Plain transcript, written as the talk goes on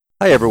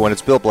Hi everyone,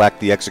 it's Bill Black,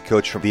 the Exit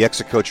Coach from the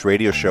Exit Coach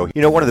Radio Show.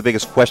 You know, one of the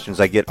biggest questions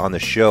I get on the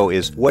show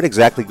is what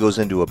exactly goes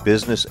into a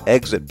business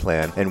exit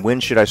plan and when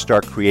should I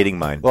start creating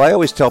mine? Well, I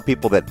always tell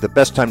people that the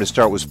best time to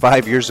start was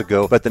 5 years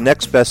ago, but the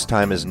next best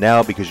time is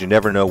now because you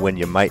never know when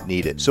you might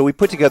need it. So we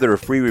put together a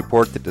free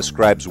report that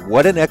describes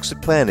what an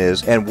exit plan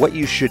is and what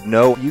you should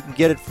know. You can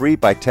get it free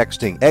by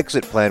texting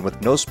exit plan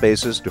with no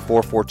spaces to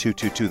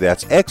 44222.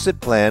 That's exit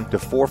plan to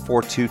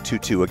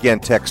 44222. Again,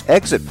 text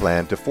exit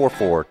plan to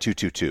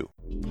 44222.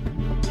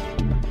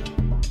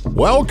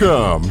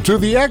 Welcome to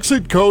the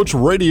Exit Coach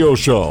Radio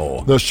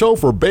Show, the show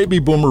for baby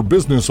boomer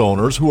business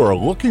owners who are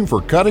looking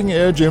for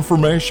cutting-edge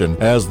information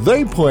as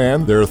they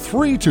plan their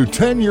 3 to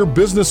 10-year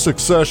business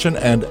succession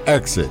and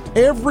exit.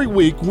 Every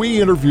week,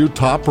 we interview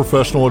top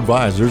professional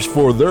advisors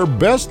for their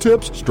best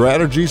tips,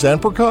 strategies,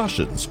 and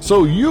precautions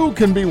so you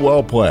can be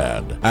well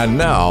planned. And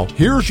now,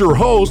 here's your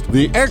host,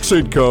 the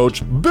Exit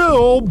Coach,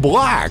 Bill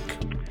Black.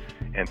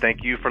 And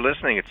thank you for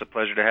listening. It's a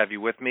pleasure to have you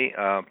with me.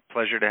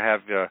 Pleasure to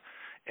have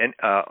and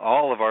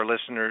all of our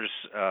listeners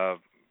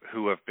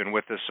who have been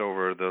with us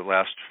over the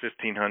last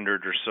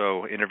 1,500 or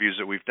so interviews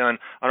that we've done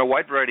on a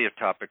wide variety of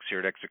topics here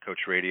at Exit Coach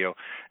Radio.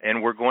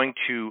 And we're going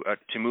to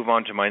move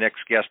on to my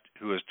next guest,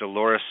 who is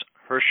Dolores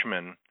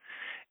Hirschman.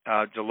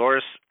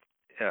 Dolores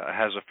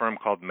has a firm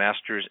called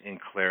Masters in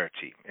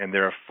Clarity, and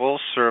they're a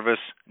full-service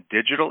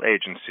digital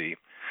agency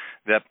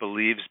that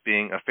believes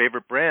being a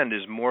favorite brand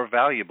is more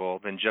valuable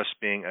than just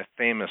being a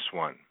famous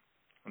one.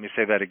 Let me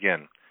say that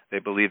again. They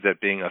believe that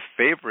being a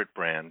favorite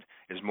brand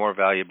is more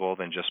valuable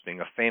than just being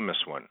a famous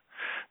one.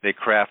 They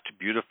craft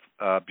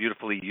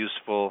beautifully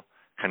useful,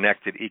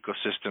 connected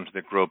ecosystems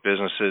that grow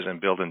businesses and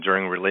build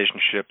enduring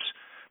relationships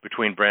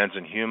between brands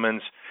and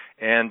humans.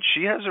 And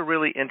she has a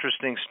really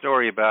interesting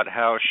story about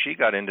how she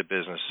got into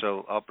business.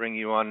 So I'll bring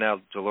you on now,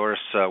 Dolores.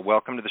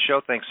 Welcome to the show.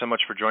 Thanks so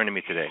much for joining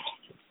me today.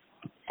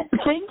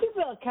 Thank you,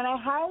 Bill. Can I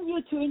hire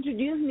you to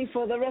introduce me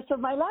for the rest of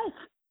my life?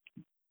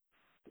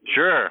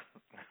 Sure.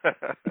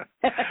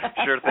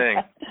 Sure thing.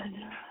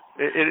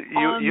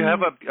 You have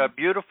a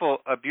beautiful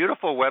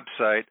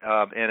website,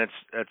 and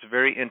it's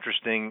very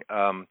interesting.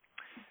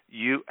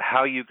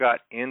 How you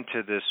got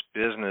into this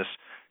business.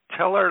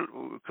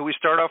 Could we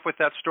start off with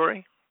that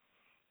story?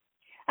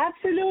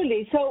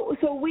 Absolutely.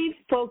 So we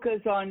focus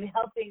on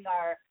helping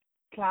our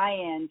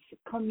clients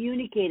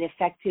communicate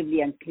effectively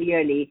and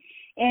clearly.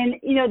 And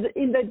you know,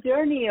 in the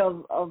journey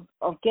of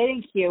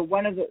getting here,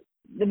 one of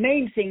the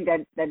main thing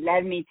that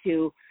led me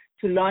to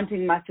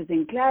launching Masters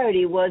in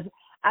Clarity was,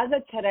 as a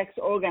TEDx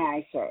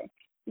organizer,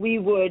 we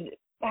would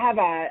have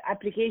an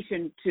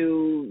application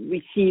to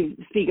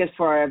receive speakers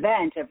for our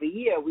event every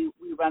year. We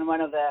run one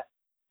of the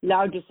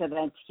largest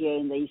events here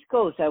in the East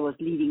Coast. I was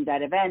leading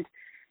that event.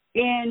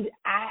 And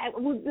I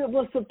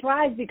was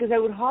surprised because I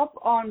would hop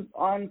on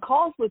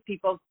calls with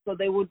people so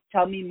they would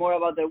tell me more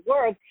about their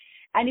work.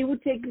 And it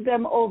would take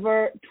them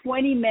over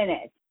 20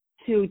 minutes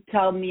to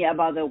tell me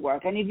about their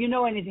work. And if you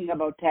know anything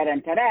about TED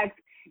and TEDx,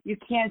 you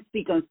can't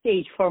speak on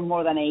stage for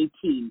more than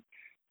 18.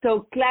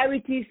 So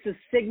clarity,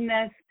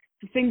 succinctness,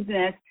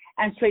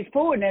 and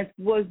straightforwardness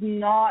was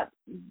not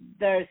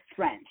their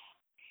strength.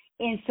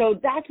 And so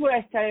that's where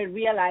I started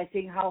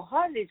realizing how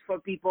hard it is for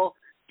people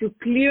to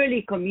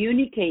clearly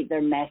communicate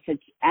their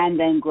message and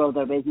then grow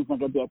their business and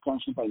get the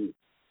attention they need.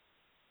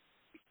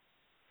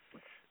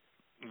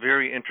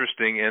 Very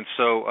interesting. And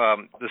so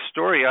the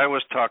story I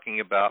was talking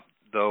about,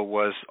 though,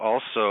 was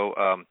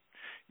also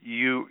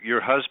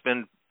your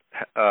husband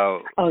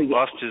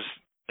lost his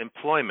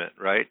employment,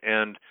 right?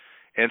 And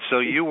so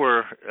you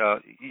were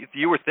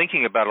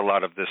thinking about a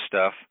lot of this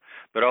stuff,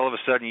 but all of a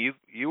sudden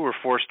you were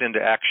forced into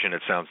action,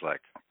 it sounds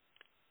like.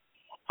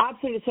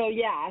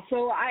 Absolutely.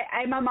 So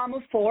I'm a mom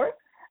of 4,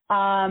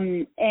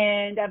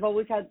 and I've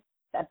always had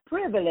that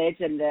privilege,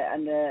 and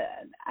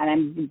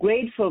I'm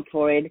grateful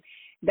for it,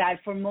 that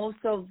for most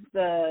of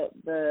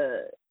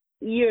the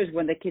years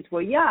when the kids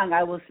were young,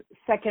 I was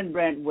second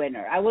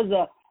breadwinner. I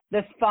was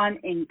the fun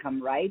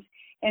income, right?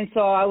 And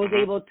so I was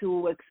able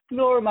to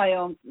explore my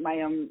own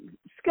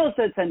skill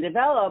sets and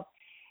develop.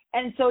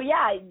 And so,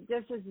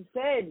 just as you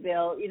said,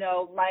 Bill, you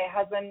know, my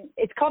husband,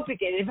 it's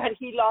complicated, but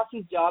he lost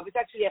his job. It's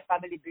actually a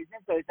family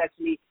business, so it's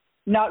actually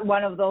not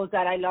one of those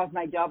that I lost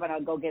my job and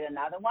I'll go get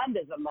another one.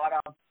 There's a lot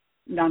of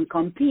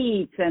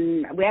non-competes,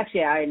 and we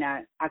actually are in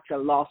an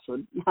actual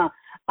lawsuit.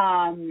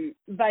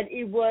 But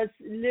it was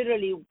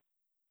literally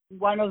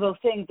one of those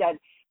things that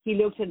he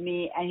looked at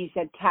me and he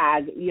said,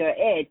 "Tag, you're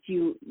it.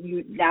 You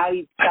now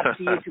it's up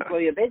to you to grow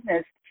your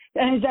business."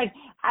 And he's like,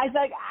 I was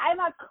like, "I'm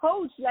a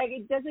coach. Like,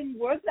 it doesn't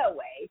work that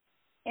way."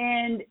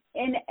 And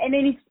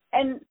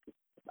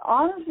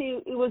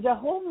honestly, it was a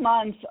whole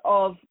month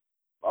of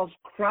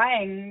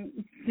crying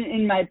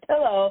in my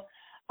pillow,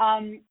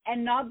 and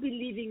not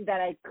believing that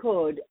I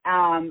could.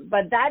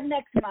 But that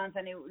next month,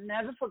 and I will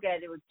never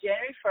forget, it was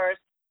January 1st,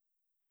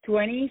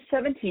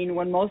 2017,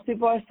 when most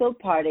people are still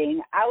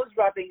partying. I was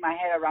wrapping my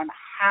head around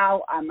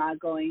how am I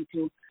going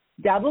to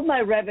double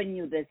my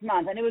revenue this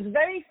month. And it was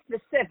very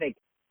specific.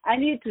 I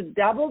needed to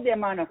double the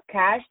amount of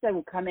cash that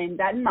would come in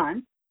that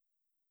month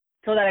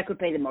so that I could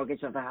pay the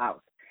mortgage of the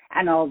house.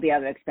 and all the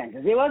other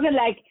expenses. It wasn't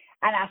like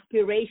an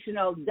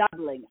aspirational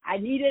doubling. I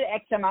needed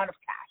X amount of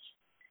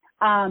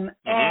cash.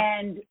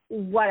 And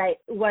what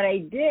I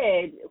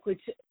did,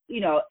 which,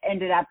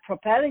 ended up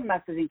propelling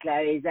Masters in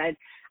Clarity, is that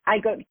I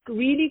got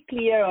really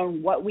clear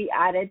on what we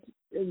added,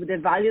 the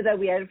value that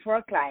we added for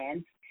our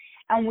clients.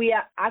 And we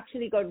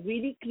actually got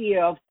really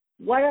clear of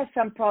what are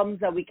some problems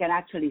that we can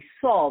actually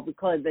solve. We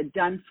call it the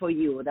done for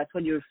you. That's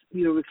what you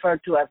refer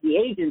to as the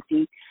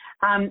agency,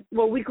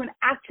 where we can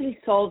actually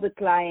solve the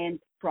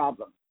client's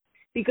problem.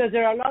 Because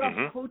there are a lot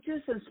of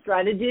coaches and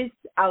strategists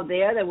out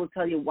there that will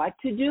tell you what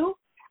to do,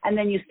 and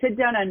then you sit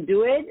down and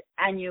do it,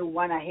 and you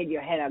want to hit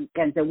your head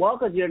against the wall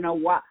because you don't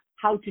know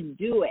how to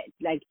do it.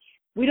 Like,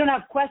 we don't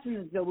have questions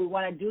until we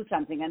want to do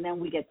something, and then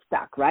we get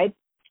stuck, right?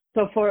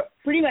 So for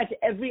pretty much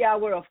every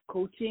hour of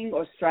coaching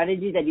or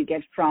strategy that you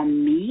get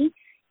from me,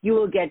 you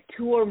will get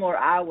 2 or more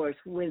hours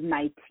with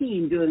my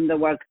team doing the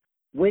work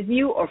with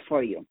you or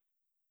for you.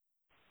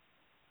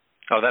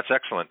 Oh, that's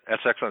excellent.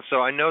 That's excellent.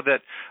 So I know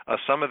that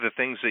some of the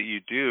things that you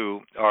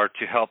do are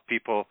to help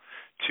people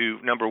to,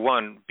 number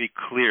one, be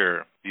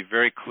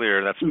very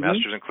clear, that's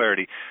Masters in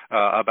Clarity,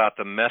 about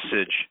the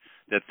message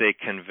that they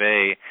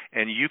convey,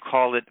 and you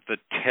call it the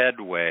TED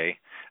way.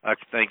 I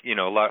think,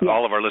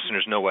 all of our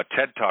listeners know what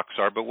TED Talks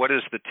are, but what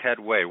is the TED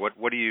way?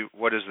 What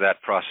is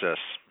that process?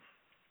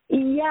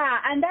 Yeah,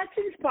 and that's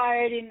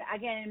inspired in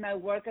my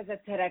work as a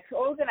TEDx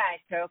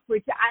organizer,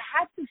 which I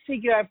had to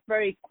figure out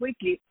very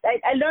quickly.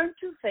 I learned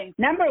 2 things.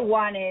 Number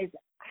one is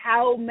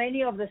how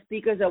many of the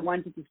speakers that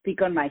wanted to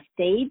speak on my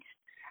stage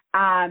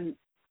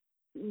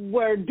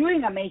were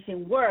doing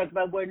amazing work,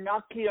 but were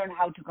not clear on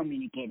how to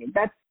communicate it.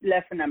 That's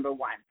lesson number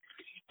 1.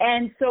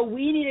 And so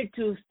we needed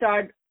to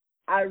start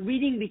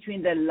reading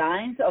between the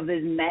lines of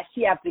these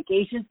messy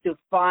applications to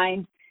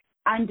find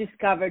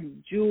undiscovered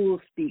jewel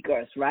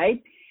speakers,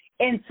 right?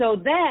 And so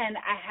then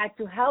I had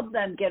to help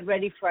them get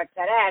ready for a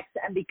TEDx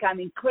and become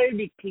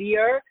incredibly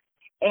clear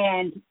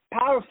and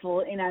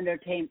powerful in under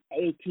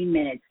 18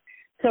 minutes.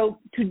 So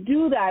to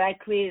do that, I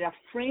created a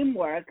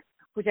framework,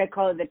 which I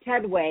call it the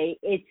TED way.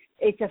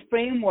 It's a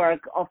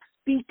framework of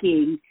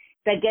speaking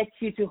that gets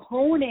you to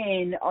hone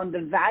in on the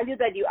value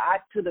that you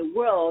add to the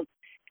world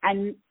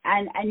and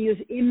use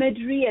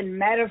imagery and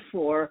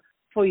metaphor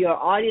for your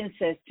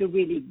audiences to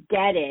really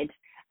get it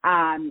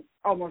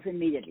almost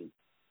immediately.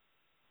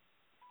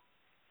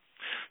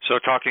 So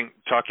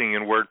talking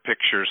in word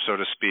pictures, so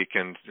to speak,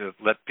 and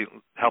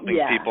helping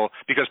people,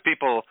 because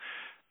people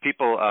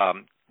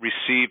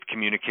receive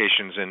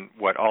communications in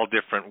all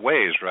different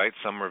ways, right?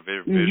 Some are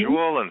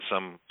visual and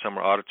some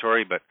are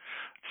auditory, but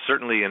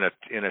certainly in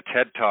a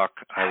TED Talk,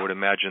 I would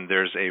imagine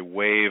there's a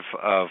wave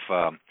of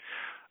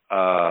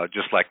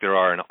just like there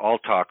are in all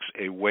talks,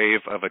 a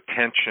wave of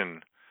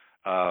attention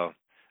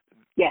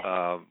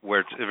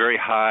where it's very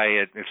high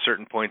at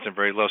certain points and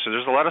very low. So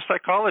there's a lot of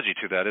psychology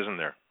to that, isn't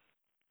there?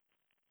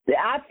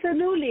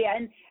 Absolutely,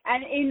 and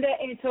in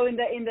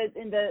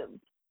the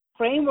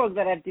framework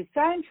that I've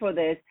designed for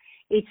this,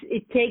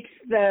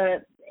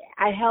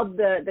 I help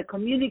the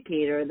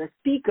communicator, the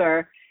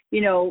speaker,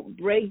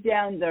 break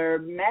down their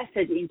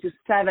message into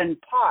 7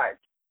 parts.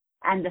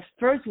 And the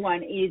first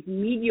one is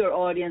meet your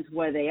audience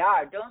where they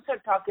are. Don't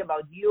start talking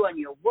about you and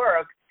your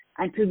work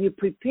until you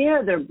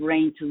prepare their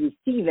brain to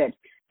receive it.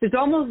 So it's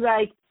almost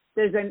like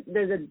there's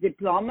a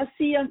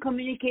diplomacy on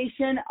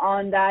communication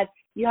on that.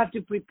 You have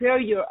to prepare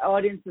your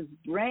audience's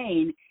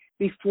brain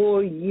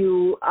before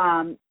you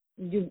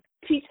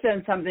teach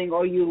them something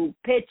or you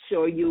pitch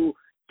or you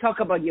talk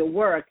about your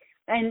work.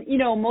 And,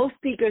 most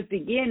speakers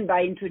begin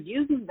by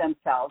introducing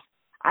themselves.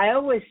 I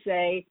always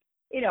say,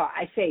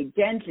 I say it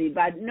gently,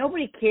 but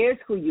nobody cares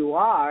who you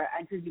are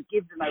until you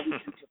give them a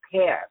reason to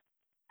care.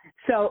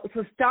 So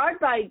start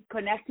by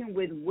connecting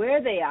with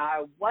where they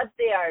are, what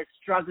they are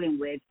struggling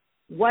with,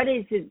 what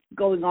is it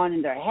going on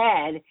in their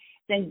head.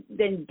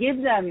 Then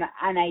give them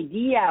an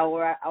idea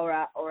or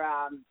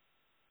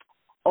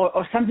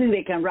something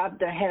they can wrap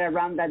their head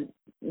around that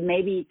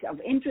maybe it's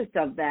of interest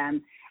of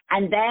them,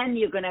 and then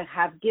you're going to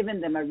have given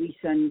them a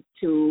reason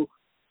to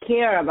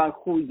care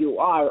about who you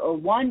are or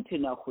want to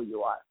know who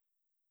you are.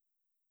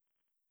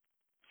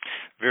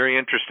 Very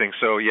interesting.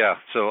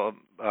 So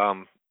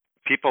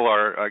people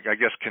are, I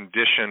guess,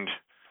 conditioned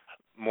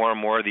more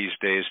and more these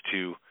days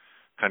to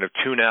kind of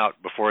tune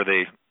out before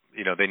they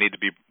need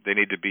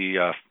to be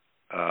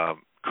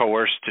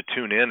coerced to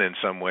tune in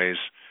some ways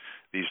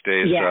these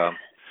days. Yeah.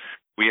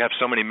 We have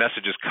so many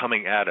messages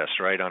coming at us,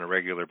 right, on a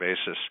regular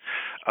basis.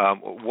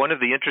 One of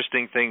the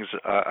interesting things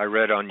I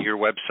read on your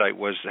website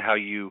was how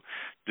you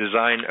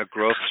design a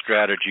growth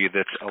strategy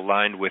that's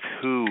aligned with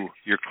who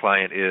your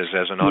client is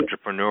as an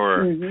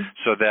entrepreneur,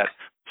 so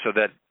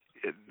that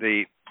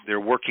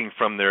they're working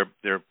from their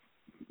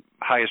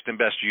highest and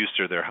best use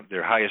or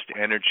their highest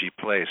energy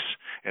place,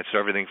 and so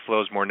everything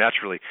flows more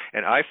naturally.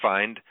 And I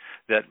find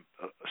that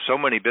so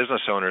many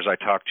business owners I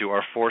talk to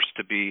are forced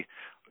to be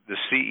the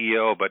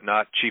CEO, but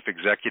not chief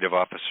executive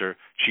officer,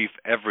 chief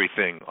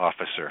everything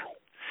officer.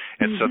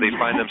 And so they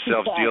find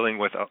themselves dealing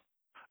with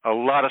a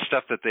lot of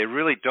stuff that they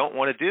really don't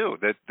want to do,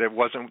 that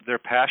wasn't their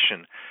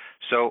passion.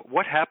 So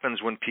what happens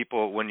when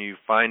you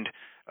find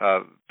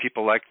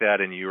people like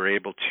that and you're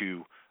able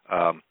to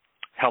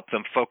help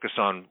them focus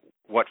on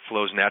what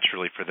flows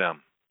naturally for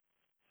them?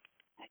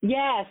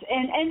 Yes,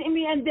 and I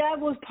mean, and that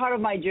was part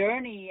of my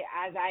journey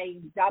as I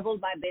doubled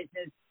my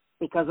business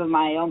because of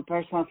my own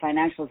personal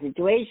financial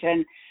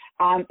situation.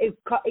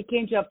 It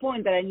came to a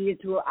point that I needed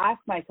to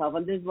ask myself,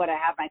 and this is what I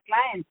have my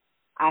clients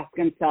ask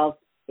themselves,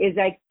 is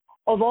like,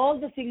 of all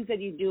the things that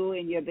you do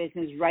in your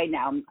business right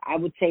now, I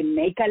would say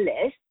make a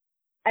list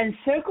and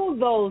circle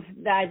those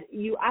that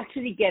you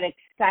actually get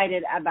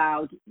excited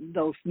about.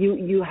 Those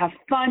you have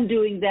fun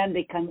doing them,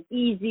 they come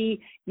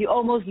easy, you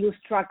almost lose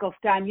track of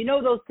time. You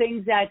know, those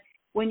things that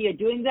when you're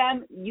doing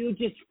them, you're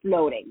just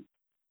floating.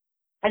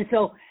 And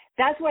so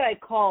that's what I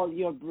call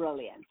your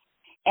brilliance.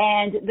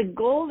 And the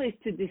goal is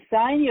to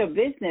design your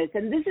business.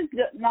 And this is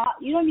not,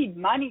 you don't need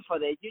money for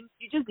this. You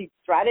just need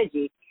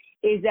strategy,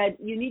 is that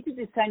you need to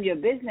design your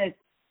business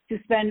to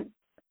spend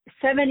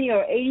 70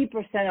 or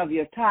 80% of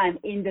your time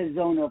in the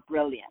zone of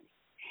brilliance.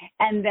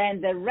 And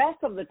then the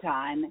rest of the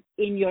time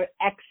in your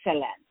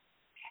excellence.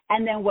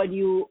 And then what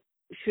you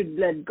should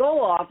let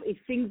go of is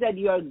things that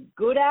you are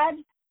good at,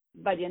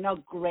 but you're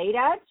not great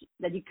at,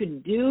 that you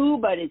could do,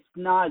 but it's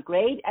not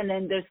great. And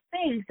then there's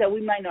things that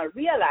we might not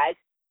realize,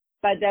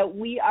 but that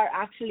we are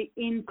actually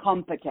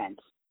incompetent.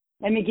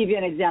 Let me give you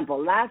an example.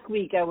 Last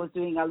week I was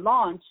doing a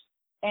launch,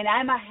 and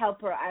I'm a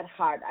helper at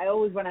heart. I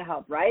always want to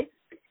help, right?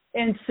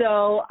 And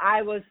so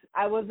I was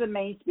the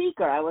main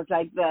speaker. I was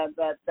like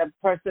the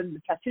person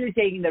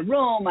facilitating the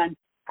room and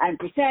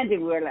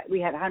presenting. We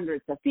had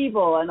hundreds of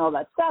people and all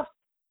that stuff.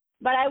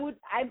 But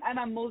I'm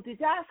a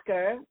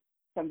multitasker.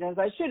 Sometimes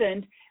I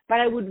shouldn't, but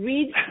I would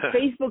read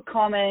Facebook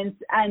comments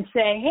and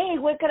say, hey,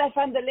 where can I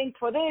find the link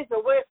for this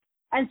or where?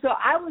 And so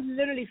I was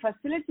literally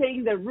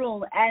facilitating the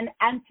room and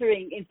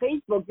answering in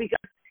Facebook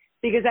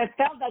because I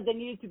felt that they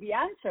needed to be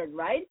answered,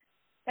 right?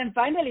 And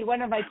finally,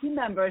 one of my team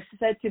members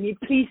said to me,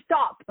 please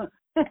stop.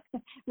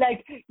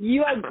 Like,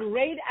 you are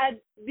great at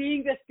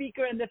being the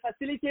speaker and the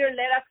facilitator.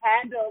 Let us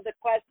handle the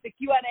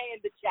Q&A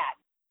in the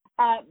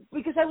chat,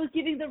 because I was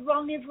giving the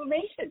wrong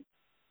information.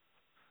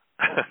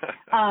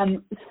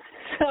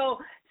 So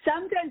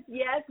sometimes,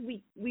 yes,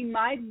 we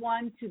might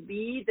want to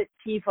be the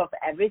chief of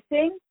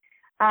everything,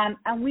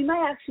 and we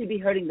might actually be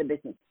hurting the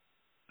business.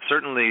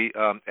 Certainly,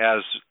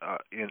 as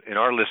in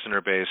our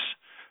listener base,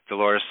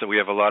 Dolores, so we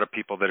have a lot of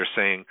people that are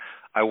saying,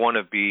 I want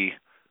to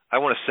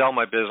sell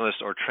my business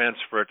or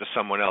transfer it to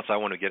someone else. I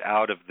want to get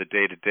out of the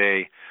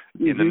day-to-day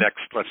in the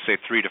next, let's say,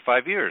 3 to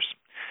 5 years.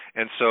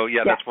 And so,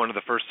 that's one of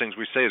the first things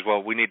we say is,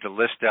 well, we need to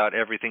list out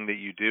everything that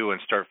you do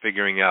and start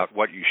figuring out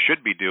what you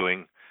should be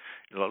doing.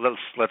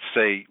 Let's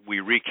say we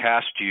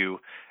recast you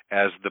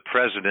as the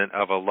president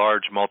of a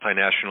large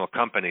multinational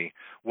company.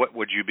 What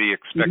would you be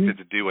expected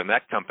to do in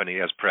that company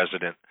as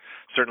president?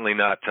 Certainly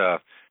not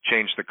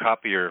change the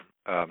copier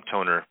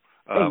toner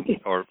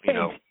or,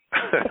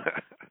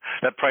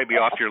 that'd probably be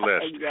off your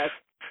list. Yes.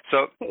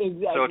 So,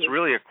 exactly. So it's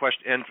really a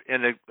question.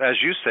 And as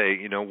you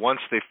say, once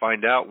they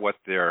find out what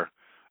they're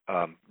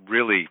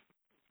really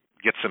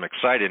gets them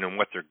excited and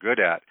what they're good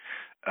at,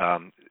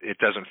 it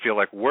doesn't feel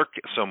like work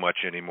so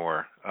much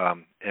anymore.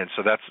 And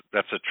so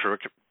that's a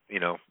trick,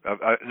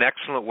 an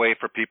excellent way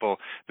for people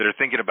that are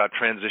thinking about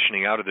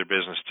transitioning out of their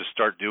business to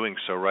start doing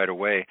so right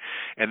away.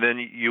 And then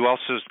you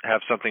also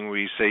have something where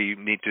you say you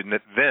need to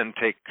then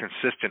take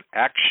consistent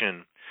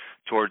action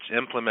towards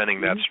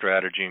implementing that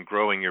strategy and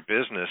growing your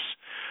business.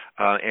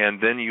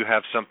 And then you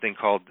have something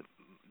called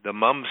the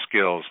mom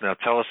skills. Now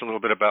tell us a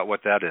little bit about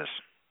what that is.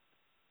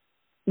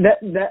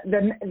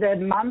 The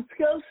mom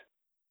skills?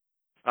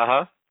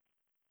 Uh-huh.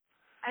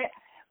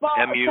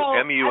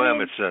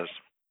 M-U-M, it says.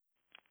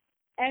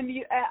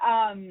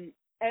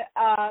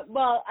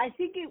 Well, I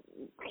think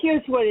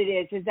here's what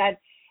it is that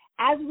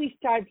as we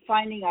start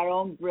finding our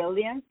own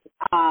brilliance,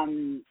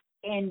 and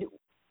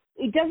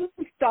it doesn't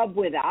stop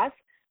with us,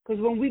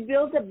 because when we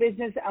build a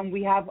business and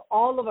we have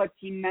all of our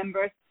team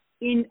members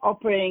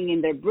operating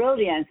in their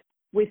brilliance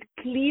with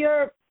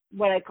clear,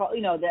 what I call,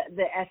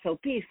 the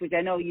SOPs, which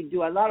I know you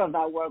do a lot of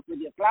that work with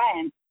your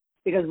clients,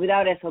 because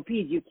without SOPs,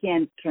 you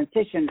can't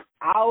transition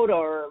out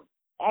or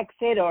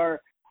exit or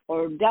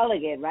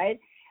delegate, right?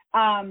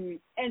 And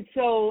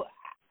so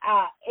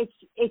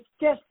it's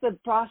just the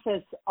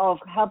process of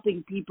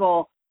helping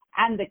people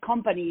and the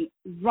company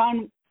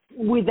run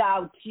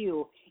without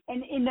you.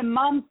 And in the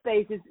mom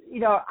space,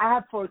 I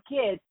have 4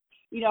 kids.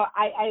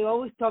 I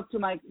always talk to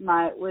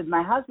with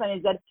my husband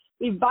is that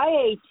if by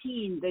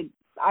 18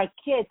 our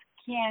kids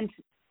can't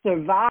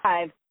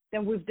survive,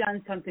 then we've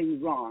done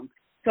something wrong.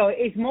 So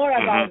it's more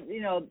about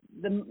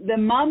the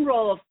mom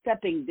role of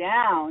stepping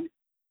down,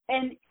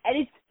 and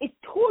it's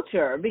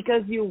torture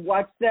because you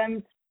watch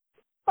them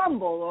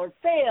fumble or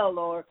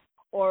fail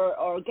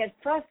or get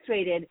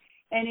frustrated,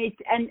 and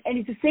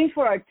it's the same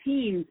for our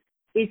teams.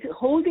 It's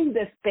holding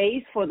the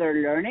space for their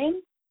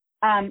learning,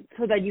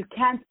 so that you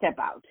can step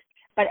out.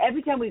 But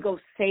every time we go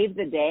save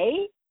the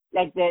day,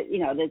 like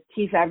the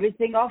chief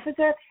everything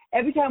officer,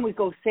 every time we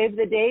go save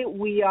the day,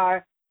 we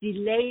are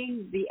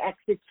delaying the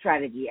exit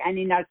strategy. And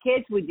in our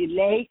case, we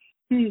delay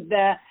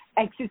the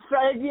exit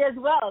strategy as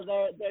well.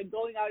 They're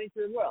going out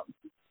into the world.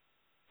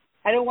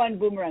 I don't want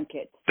boomerang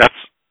kids.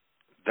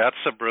 That's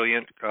a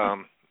brilliant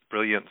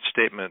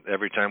statement.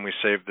 Every time we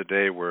save the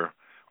day, we're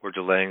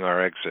delaying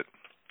our exit.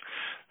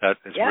 That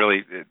is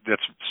really,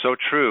 that's so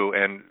true.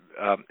 And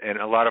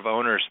a lot of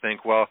owners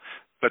think, well,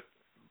 but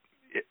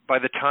by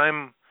the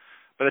time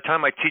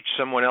I teach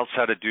someone else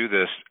how to do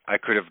this, I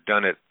could have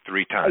done it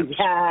 3 times.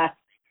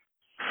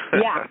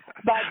 Yeah,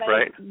 but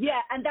right?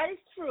 Yeah, and that is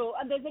true,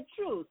 and there's a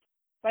truth.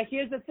 But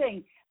here's the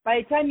thing: by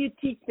the time you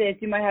teach this,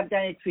 you might have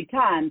done it 3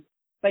 times.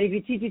 But if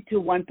you teach it to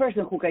one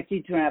person who can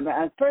teach to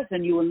another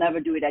person, you will never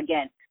do it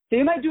again. So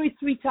you might do it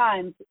 3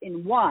 times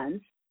in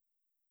once,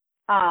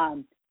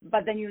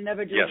 but then you'll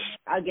never do it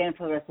again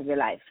for the rest of your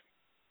life.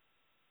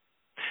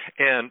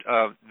 And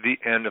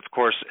of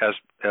course,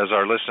 as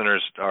our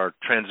listeners are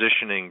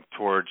transitioning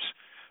towards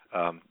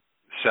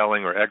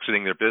selling or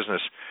exiting their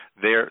business,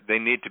 they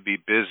need to be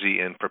busy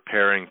in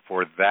preparing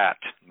for that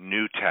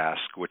new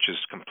task, which is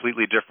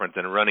completely different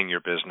than running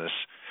your business.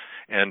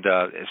 And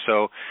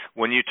so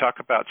when you talk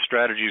about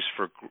strategies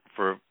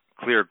for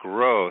clear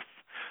growth,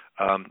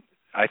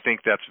 I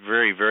think that's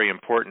very, very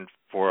important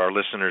for our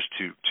listeners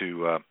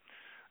to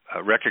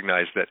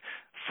recognize that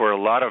for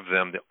a lot of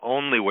them, the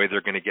only way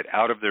they're going to get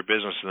out of their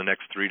business in the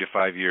next 3 to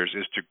 5 years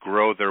is to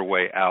grow their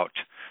way out,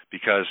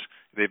 because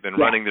they've been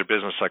running their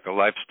business like a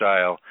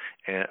lifestyle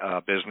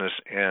business,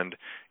 and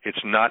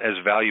it's not as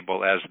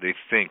valuable as they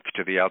think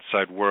to the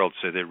outside world,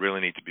 so they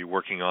really need to be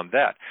working on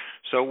that.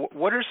 So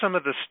what are some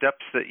of the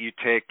steps that you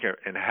take,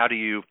 and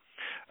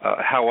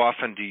how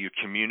often do you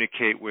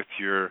communicate with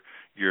your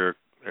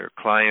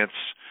clients?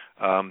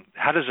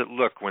 How does it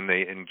look when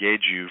they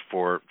engage you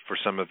for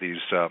some of these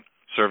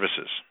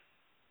services?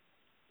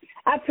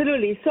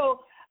 Absolutely.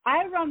 So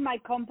I run my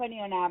company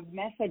on a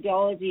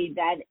methodology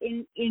that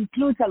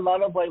includes a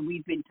lot of what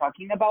we've been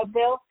talking about,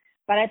 Bill,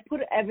 but I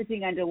put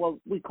everything under what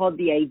we call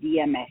the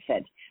IDEA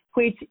method,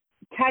 which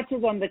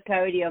touches on the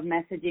clarity of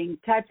messaging,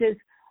 touches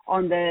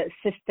on the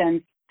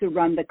systems to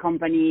run the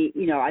company,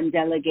 and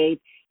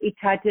delegate. It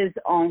touches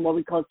on what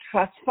we call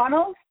trust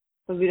funnels,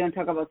 so we don't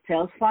talk about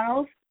sales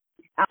funnels,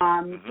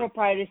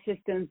 proprietary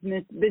systems,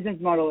 business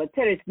model,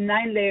 etc. It's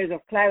 9 layers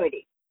of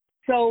clarity.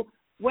 So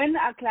when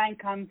a client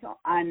comes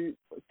and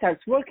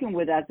starts working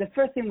with us, the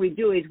first thing we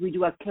do is we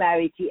do a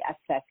clarity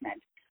assessment.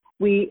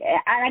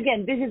 And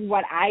again, this is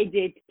what I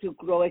did to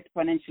grow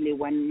exponentially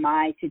when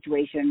my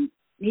situation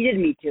needed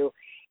me to,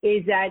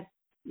 is that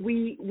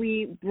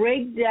we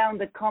break down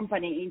the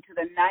company into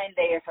the 9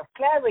 layers of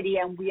clarity,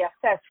 and we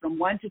assess from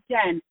 1 to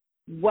 10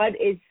 what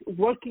is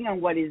working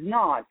and what is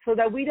not, so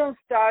that we don't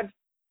start.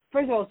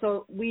 First of all,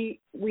 so we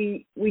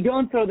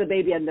don't throw the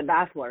baby in the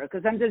bathwater,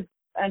 because sometimes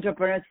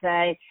entrepreneurs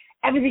say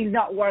everything's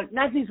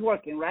nothing's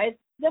working, right?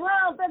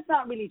 Well, that's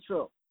not really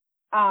true,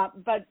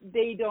 but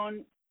they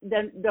don't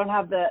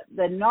have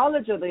the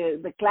knowledge or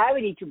the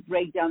clarity to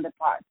break down the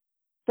parts.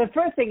 The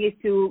first thing is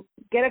to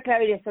get a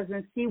clarity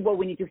assessment, see what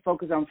we need to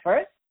focus on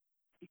first,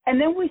 and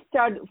then we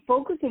start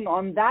focusing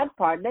on that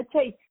part. Let's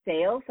say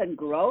sales and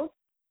growth.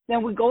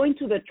 Then we go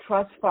into the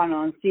trust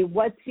funnel and see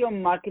what's your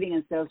marketing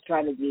and sales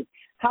strategy.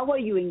 How are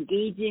you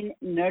engaging,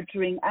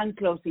 nurturing, and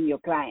closing your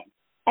clients?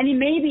 And it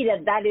may be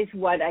that is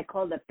what I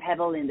call the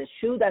pebble in the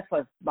shoe. That's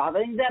what's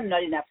bothering them,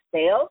 not enough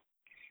sales.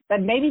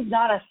 But maybe it's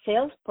not a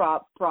sales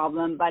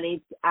problem, but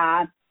it's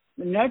a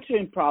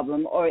nurturing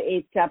problem, or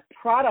it's a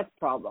product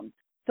problem.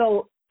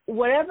 So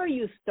wherever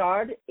you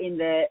start in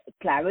the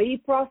clarity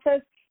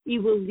process,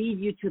 it will lead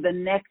you to the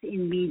next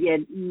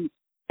immediate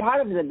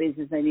part of the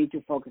business they need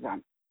to focus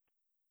on.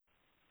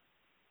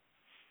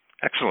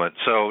 Excellent.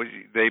 So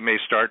they may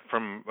start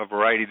from a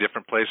variety of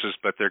different places,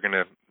 but they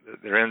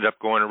end up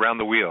going around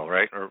the wheel,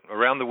 right? Or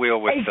around the wheel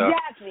with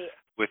exactly.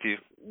 With you.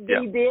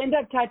 They end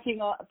up touching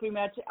pretty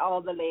much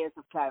all the layers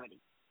of clarity.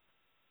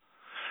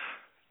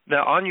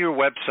 Now, on your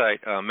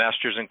website,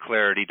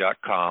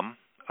 mastersinclarity.com,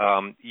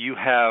 you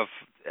have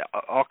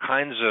all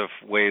kinds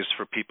of ways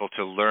for people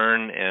to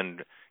learn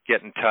and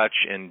get in touch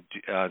and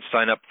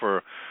sign up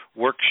for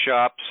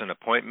workshops and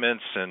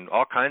appointments and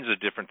all kinds of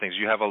different things.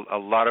 You have a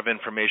lot of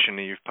information,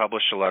 and you've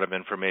published a lot of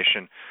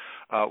information.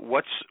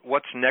 What's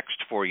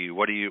next for you?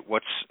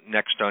 What's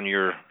next on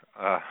your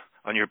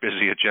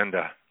busy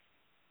agenda?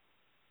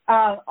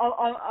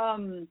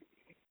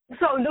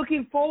 So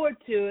looking forward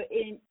to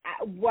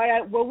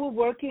what we're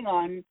working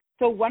on.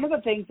 So one of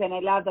the things, and I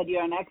love that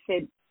you're an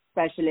exit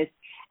specialist.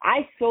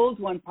 I sold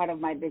one part of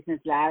my business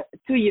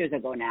 2 years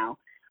ago now.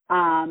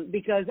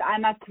 Because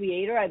I'm a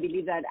creator. I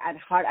believe that at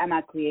heart I'm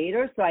a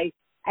creator. So I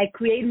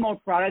create more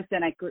products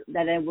than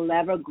I will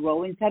ever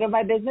grow inside of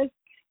my business.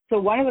 So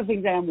one of the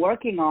things that I'm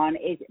working on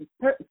is,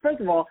 first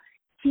of all,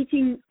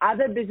 teaching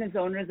other business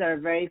owners that are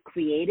very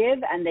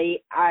creative, and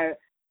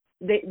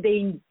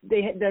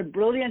their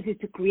brilliance is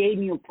to create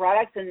new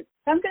products. And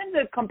sometimes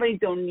the companies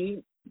don't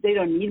need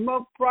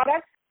more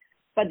products,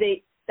 but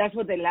that's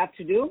what they love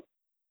to do.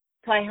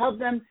 So I help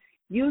them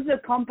the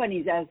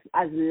companies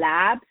as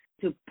labs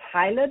to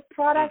pilot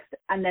products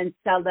and then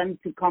sell them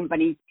to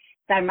companies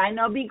that might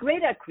not be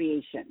great at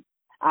creation,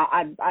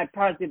 at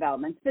product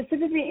development,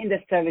 specifically in the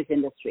service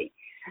industry.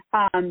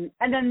 And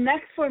then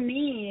next for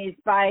me is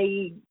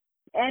by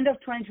end of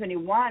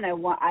 2021,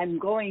 I'm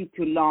going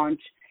to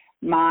launch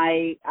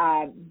my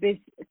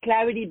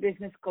Clarity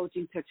Business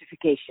Coaching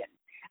certification.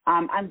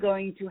 I'm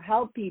going to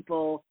help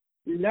people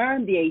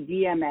learn the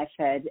IDEA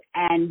method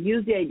and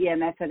use the IDEA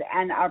method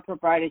and our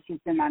proprietary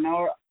system and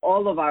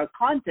all of our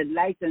content,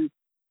 license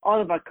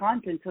all of our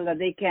content so that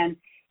they can,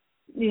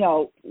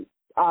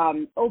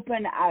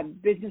 open a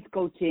business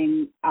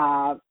coaching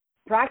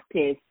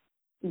practice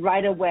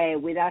right away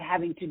without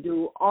having to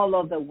do all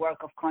of the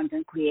work of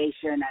content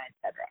creation, et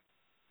cetera.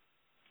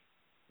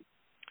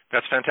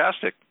 That's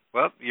fantastic.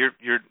 Well,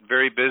 you're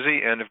very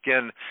busy, and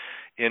again,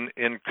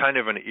 in kind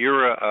of an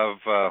era of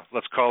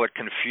let's call it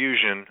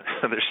confusion.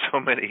 There's so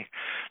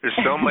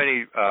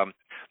many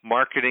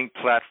marketing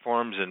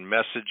platforms and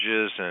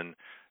messages and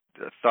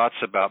thoughts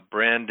about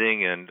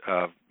branding and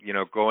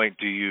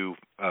do you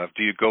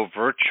go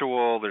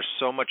virtual? There's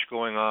so much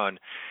going on.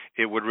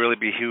 It would really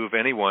behoove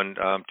anyone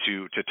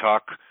to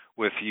talk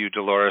with you,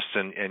 Dolores,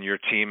 and your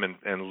team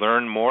and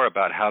learn more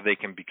about how they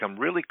can become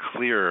really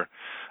clear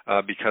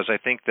because I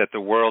think that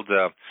the world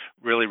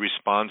really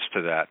responds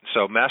to that.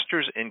 So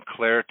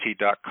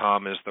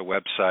mastersinclarity.com is the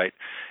website.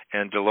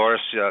 And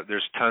Dolores,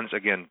 there's tons.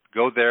 Again,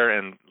 go there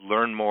and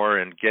learn more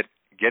and get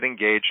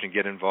engaged and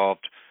get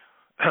involved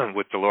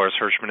with Dolores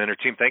Hirschman and her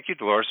team. Thank you,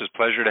 Dolores. It's a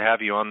pleasure to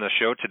have you on the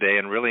show today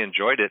and really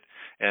enjoyed it.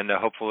 And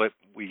hopefully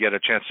we get a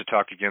chance to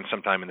talk again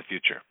sometime in the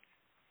future.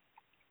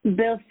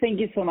 Bill, thank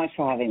you so much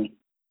for having me.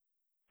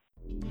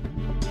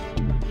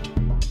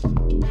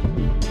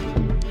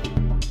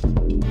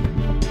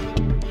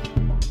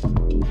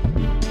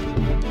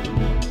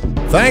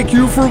 Thank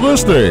you for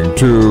listening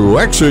to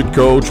Exit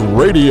Coach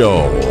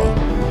Radio.